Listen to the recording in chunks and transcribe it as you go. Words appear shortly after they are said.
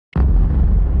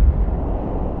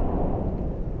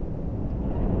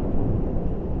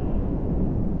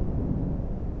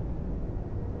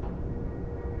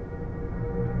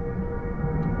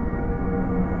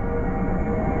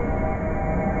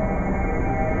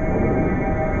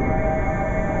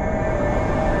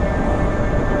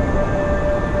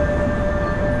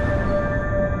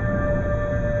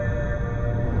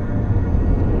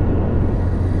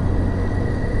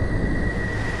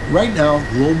Right now,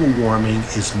 global warming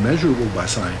is measurable by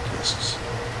scientists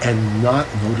and not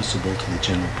noticeable to the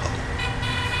general public.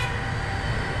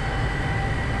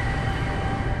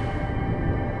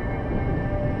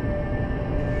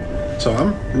 So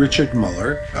I'm Richard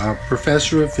Muller, a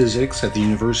professor of physics at the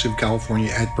University of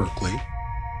California at Berkeley.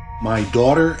 My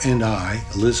daughter and I,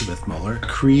 Elizabeth Muller,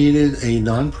 created a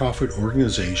nonprofit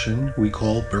organization we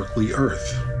call Berkeley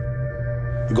Earth.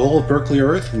 The goal of Berkeley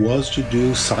Earth was to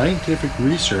do scientific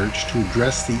research to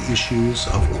address the issues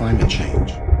of climate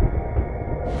change.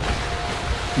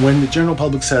 When the general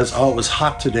public says, oh, it was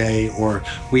hot today, or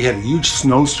we had a huge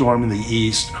snowstorm in the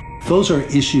east, those are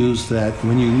issues that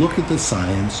when you look at the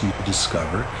science, you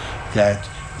discover that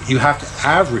you have to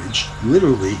average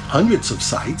literally hundreds of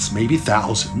sites, maybe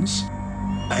thousands,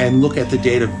 and look at the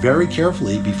data very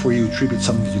carefully before you attribute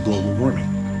something to global warming.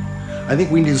 I think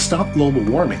we need to stop global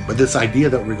warming, but this idea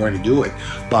that we're going to do it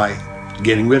by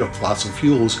getting rid of fossil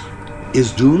fuels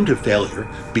is doomed to failure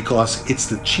because it's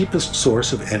the cheapest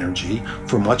source of energy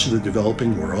for much of the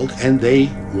developing world, and they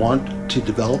want to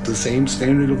develop the same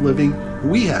standard of living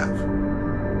we have.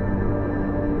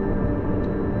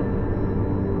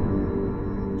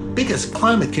 Biggest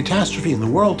climate catastrophe in the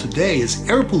world today is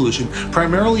air pollution,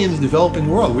 primarily in the developing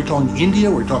world. We're talking India,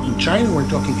 we're talking China, we're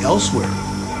talking elsewhere.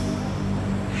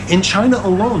 In China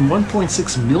alone,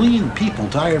 1.6 million people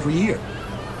die every year.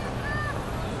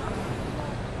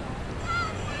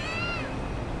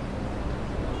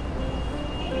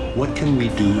 What can we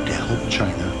do to help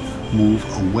China move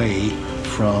away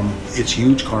from its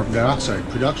huge carbon dioxide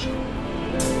production?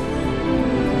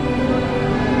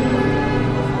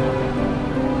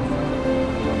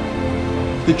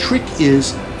 The trick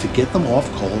is to get them off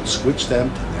coal, switch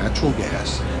them to natural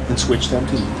gas, and switch them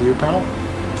to nuclear power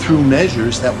through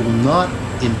measures that will not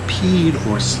impede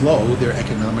or slow their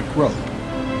economic growth.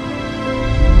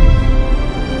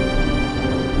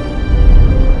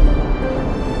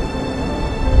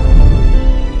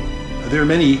 There are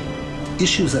many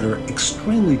issues that are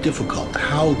extremely difficult.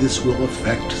 How this will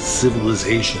affect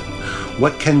civilization.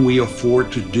 What can we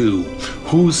afford to do?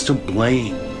 Who's to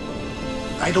blame?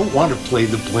 I don't want to play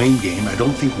the blame game. I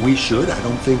don't think we should. I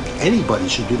don't think anybody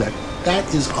should do that.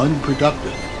 That is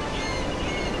unproductive.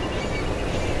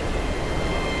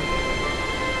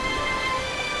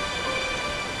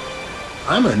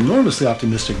 I'm enormously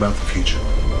optimistic about the future.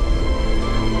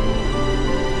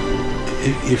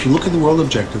 If you look at the world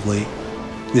objectively,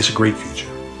 it's a great future.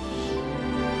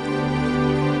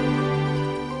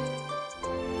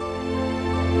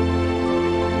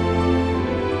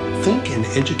 Think and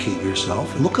educate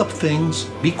yourself. Look up things,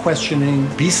 be questioning,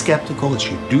 be skeptical.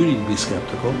 It's your duty to be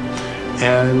skeptical.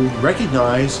 And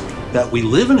recognize that we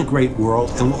live in a great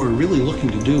world, and what we're really looking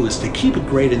to do is to keep it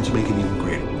great and to make it even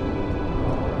greater.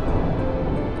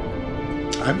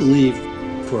 I believe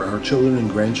for our children and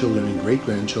grandchildren and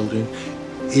great-grandchildren,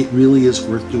 it really is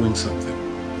worth doing something.